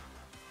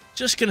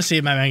 Just gonna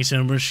save my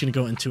Magnezone. We're just gonna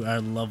go into our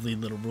lovely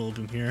little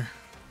Rillaboom here,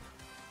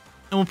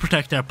 and we'll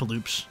protect our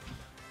Paloops.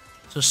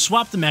 So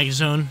swap the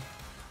Magnezone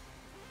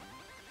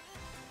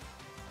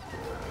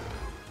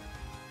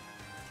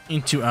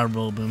into our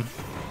Rillaboom.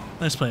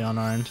 Let's play on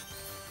our end.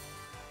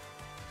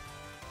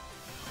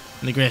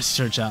 And the grassy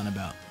surge out and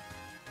about.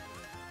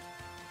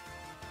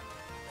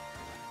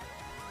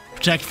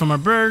 Protect from our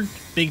bird,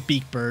 big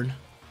beak bird.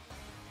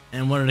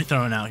 And what are they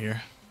throwing out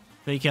here?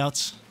 Fake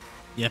outs.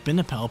 Yep,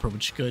 into Pelipper,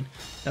 which is good.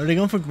 Now are they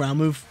going for ground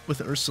move with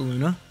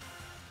Ursaluna?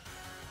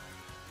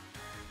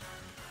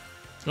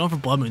 It's going for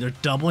blood move. They're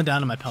doubling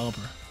down on my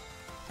Pelipper.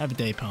 Have a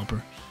day,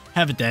 Pelipper.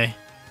 Have a day.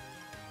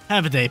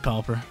 Have a day,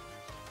 Pelipper.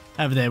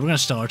 Have a day. We're gonna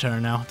Stellar Terror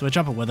now. Do I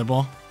drop a Weather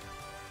Ball?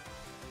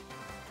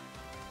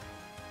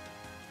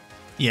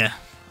 Yeah,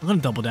 I'm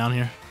gonna double down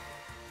here.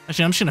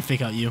 Actually, I'm just gonna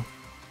fake out you.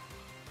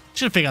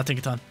 Just gonna fake out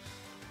Tinkaton.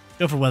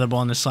 Go for Weather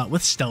Ball in this slot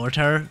with Stellar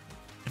Terror.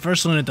 If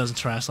Ursaluna doesn't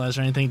Terrasilize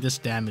or anything, this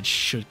damage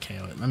should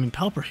KO it. I mean,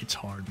 Pelipper hits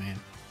hard, man.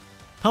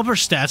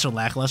 Pelipper's stats are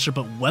lackluster,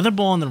 but Weather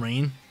Ball in the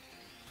rain,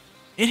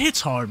 it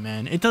hits hard,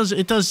 man. It does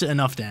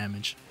enough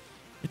damage.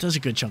 It does a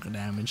good chunk of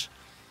damage.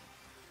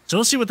 So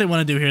we'll see what they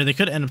want to do here. They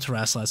could end up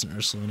Terrasilizing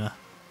Ursaluna.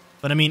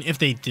 But I mean, if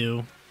they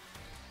do,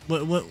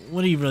 what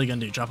are you really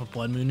gonna do? Drop a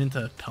Blood Moon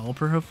into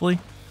Pelipper, hopefully?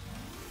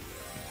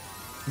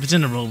 If it's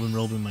in the Rillaboom,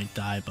 Rillaboom might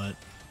die, but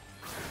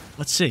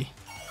let's see.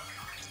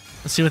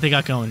 Let's see what they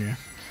got going here.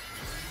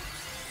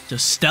 So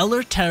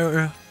Stellar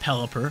Terror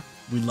Pelipper.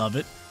 We love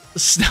it.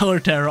 Stellar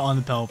Terror on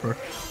the Pelipper.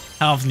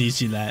 How often do you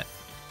see that?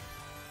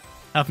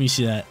 How often do you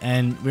see that?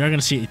 And we are going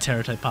to see a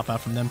Terror type pop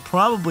out from them.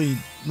 Probably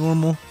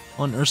normal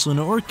on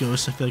Ursaluna or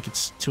Ghost. I feel like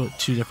it's two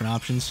different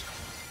options.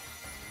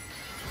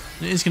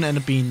 It is going to end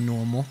up being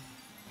normal.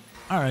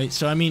 Alright,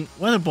 so I mean,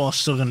 Weather Ball is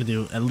still going to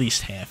do at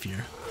least half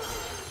here.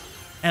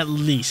 At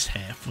least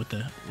half with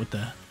the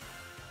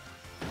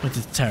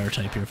Terror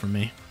type here for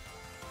me.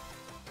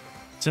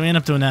 So we end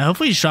up doing that.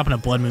 Hopefully he's dropping a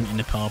Blood Moon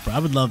into Pelipper. I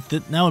would love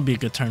that. That would be a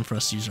good turn for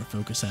us to use our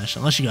Focus Sash.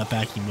 Unless you got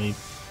Vacuum Wave.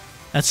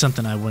 That's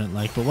something I wouldn't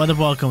like. But Weather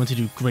Ball going to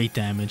do great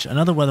damage.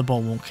 Another Weather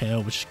Ball won't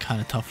KO, which is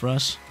kind of tough for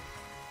us.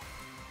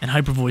 And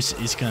Hyper Voice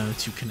is going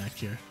to connect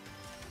here.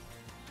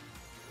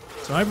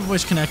 So Hyper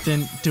Voice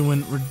connecting,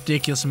 doing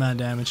ridiculous amount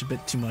of damage. A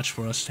bit too much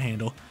for us to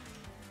handle.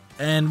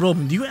 And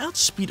Rillaboom, do you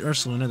outspeed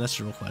Ursaluna? That's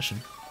the real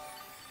question.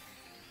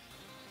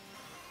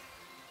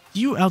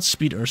 Do you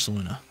outspeed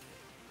Ursaluna?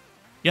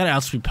 You gotta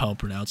outspeed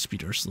Pelipper to outspeed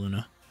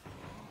Ursaluna.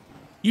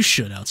 You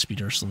should outspeed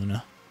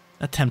Ursaluna.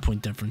 That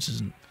 10-point difference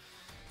isn't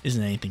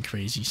anything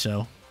crazy,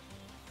 so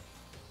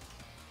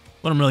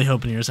what I'm really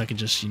hoping here is I could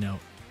just, you know,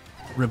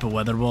 rip a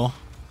Weather Ball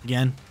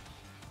again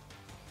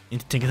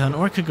into Tinkaton,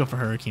 or I could go for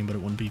Hurricane, but it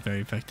wouldn't be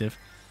very effective.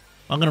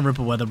 I'm gonna rip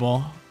a Weather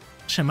Ball.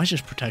 Actually, I might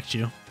just protect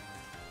you.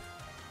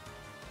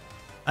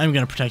 I'm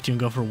gonna protect you and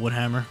go for a Wood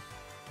Hammer.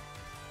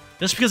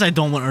 Just because I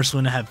don't want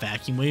Ursaluna to have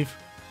Vacuum Wave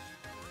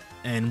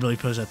and really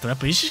pose that threat,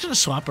 but he's just going to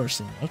swap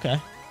Ursaluna. Okay.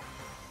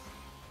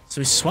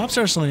 So he swaps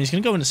Ursaluna. He's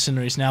going to go into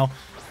Cinderace. Now,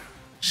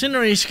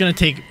 Cinderace is going to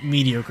take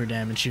mediocre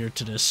damage here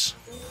to this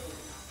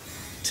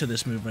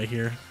move right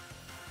here.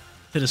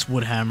 To this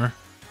Wood Hammer.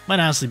 Might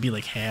honestly be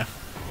like half.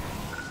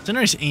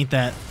 Cinderace ain't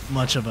that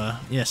much of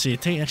a... Yeah, see,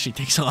 it actually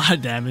takes a lot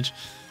of damage.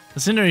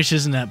 But Cinderace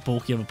isn't that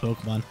bulky of a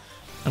Pokemon.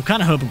 I'm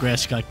kind of hoping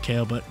Grassy got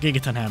KO, but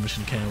Gigaton Hammer's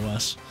going to KO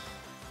us.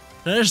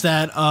 There's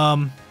that.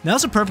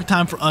 Now's the perfect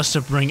time for us to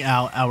bring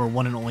out our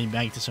one and only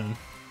Magnezone.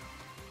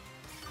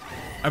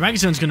 Our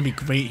Magnezone's going to be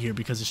great here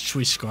because it's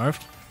Choice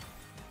Scarfed.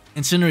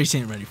 And Cinderace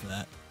ain't ready for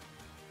that.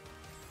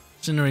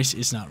 Cinderace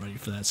is not ready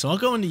for that. So I'll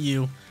go into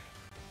you.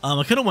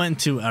 I could have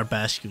went into our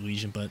Basculin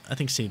Legion, but I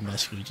think saving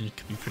Basculin Legion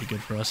could be pretty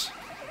good for us. So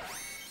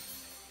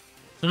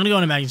I'm going to go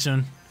into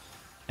Magnezone.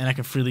 And I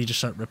can freely just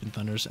start ripping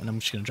Thunders. And I'm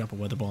just going to drop a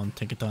Weather Ball and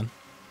Tinkaton.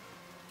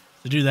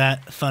 To do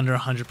that, Thunder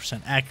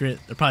 100% accurate.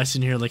 They're probably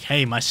sitting here like,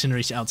 hey, my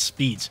Cinderace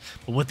outspeeds.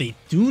 But what they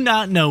do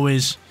not know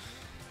is...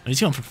 Oh, he's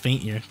going for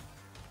Faint here.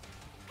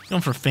 He's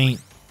going for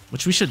Faint,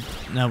 which we should...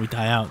 Now we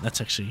die out.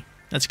 That's a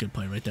good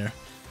play right there.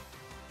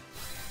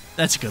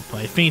 That's a good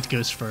play. Faint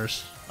goes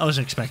first. I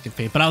wasn't expecting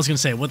Faint, but I was going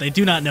to say, what they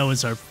do not know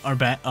is our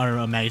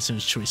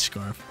Magnezone's Choice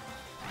Scarf.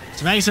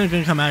 So Magnezone's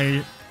going to come out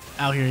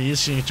here.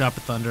 He's going to drop a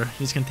Thunder.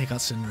 He's going to take out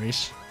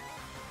Cinderace.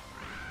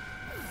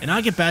 And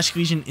I'll get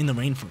Basculegion in the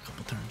rain for a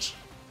couple turns.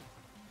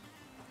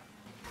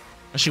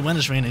 Actually, when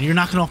there's rain, and you're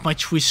knocking off my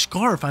Choice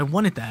Scarf. I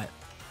wanted that.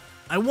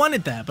 I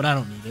wanted that, but I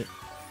don't need it.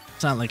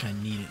 It's not like I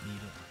need it.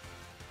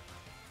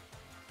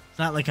 It's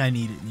not like I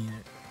need it.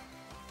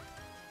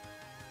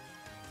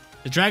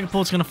 The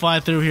Dragapult's going to fly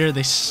through here.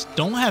 They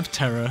don't have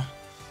Terra.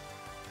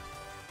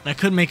 I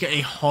could make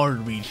a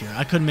hard read here.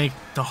 I could make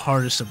the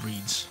hardest of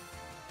reads.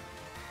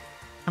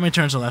 How many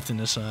turns are left in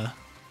this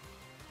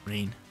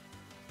rain?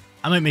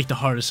 I might make the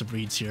hardest of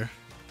reads here.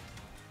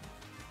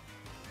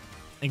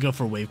 And go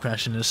for a Wave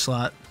Crash in this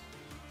slot.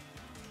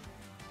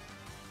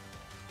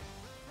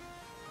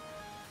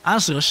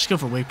 Honestly, let's just go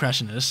for Wave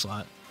Crash into this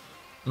slot.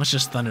 Let's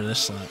just Thunder this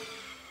slot. It's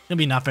going to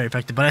be not very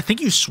effective, but I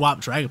think you swap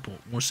Dragapult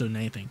more so than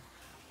anything.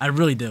 I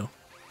really do.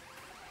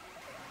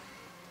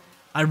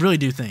 I really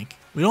do think.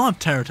 We don't have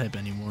Terra type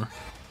anymore.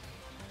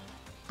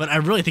 But I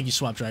really think you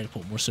swap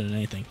Dragapult more so than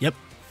anything. Yep.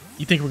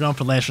 You think we're going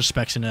for Last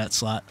Respects into that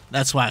slot.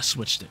 That's why I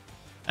switched it.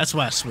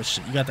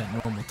 You got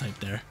that normal type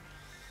there.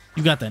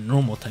 You got that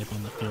normal type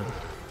on the field.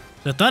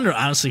 The Thunder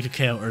honestly could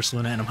KO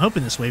Ursaluna, and I'm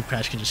hoping this Wave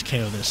Crash can just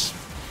KO this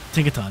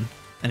Tinkaton.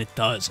 And it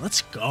does.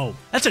 Let's go.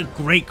 That's a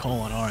great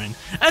call on our end.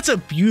 That's a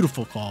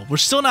beautiful call. We're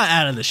still not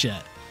out of this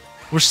yet.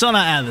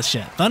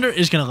 Thunder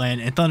is going to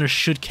land, and Thunder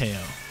should KO.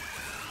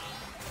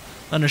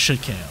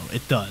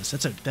 It does.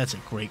 That's a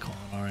great call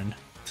on our end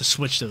to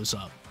switch those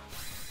up.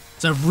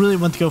 So I really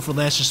want to go for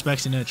Last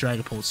Respects in that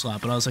Dragapult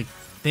slot, but I was like,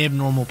 they have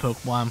normal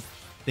Pokemon.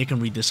 They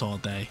can read this all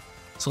day.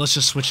 So let's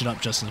just switch it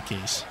up just in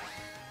case.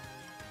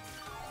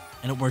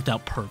 And it worked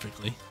out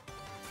perfectly.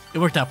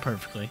 So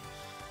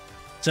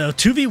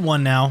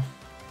 2v1 now.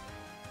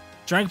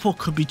 Dragapult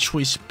could be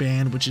Choice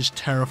Band, which is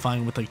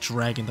terrifying with like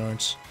Dragon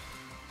Darts.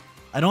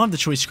 I don't have the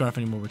Choice Scarf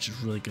anymore, which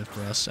is really good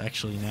for us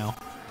actually now.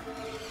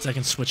 So I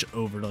can switch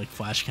over to like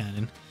Flash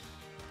Cannon.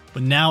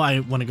 But now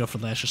I want to go for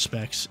Last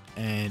Respects,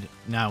 and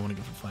now I want to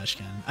go for Flash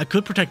Cannon. I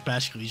could protect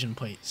Basculegion and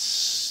play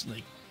it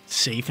like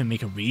safe and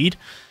make a read.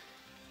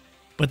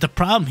 But the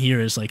problem here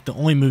is like the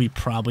only move he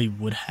probably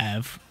would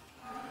have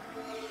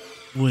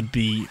would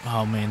be,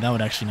 oh man, that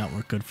would actually not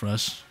work good for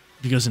us.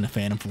 If he goes into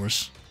Phantom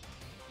Force.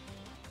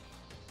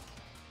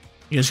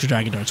 He goes for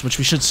Dragon Darts, which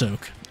we should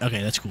soak.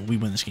 Okay, that's cool. We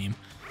win this game.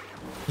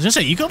 I was gonna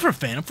say, you go for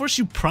Phantom Force,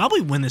 you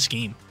probably win this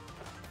game.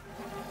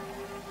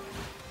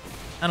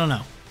 I don't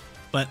know.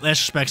 But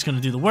Last Respect's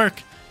gonna do the work.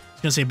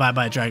 He's gonna say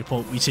bye-bye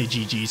Dragapult. We say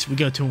GG's. We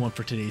go 2-1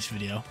 for today's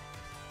video.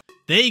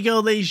 There you go,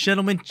 ladies and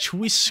gentlemen.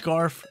 Choice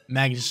Scarf,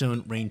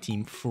 Magnezone Rain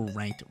Team for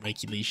Ranked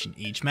Regulation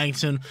Age.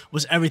 Magnezone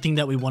was everything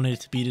that we wanted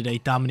it to be today.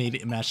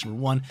 Dominated in match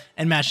number 1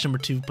 and match number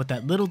 2, but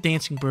that little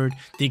dancing bird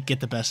did get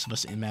the best of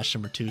us in match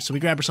number 2. So we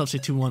grab ourselves a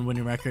 2-1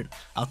 winning record.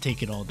 I'll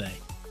take it all day.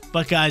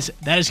 But guys,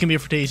 that is going to be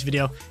it for today's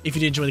video. If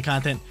you did enjoy the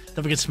content,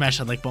 don't forget to smash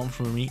that like button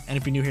for me. And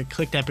if you're new here,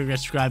 click that big red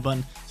subscribe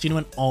button so you know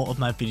when all of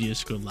my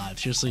videos go live.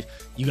 Seriously,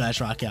 you guys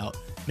rock out.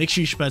 Make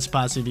sure you spread some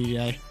positivity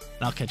today,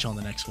 and I'll catch you on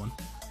the next one.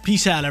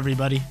 Peace out,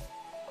 everybody.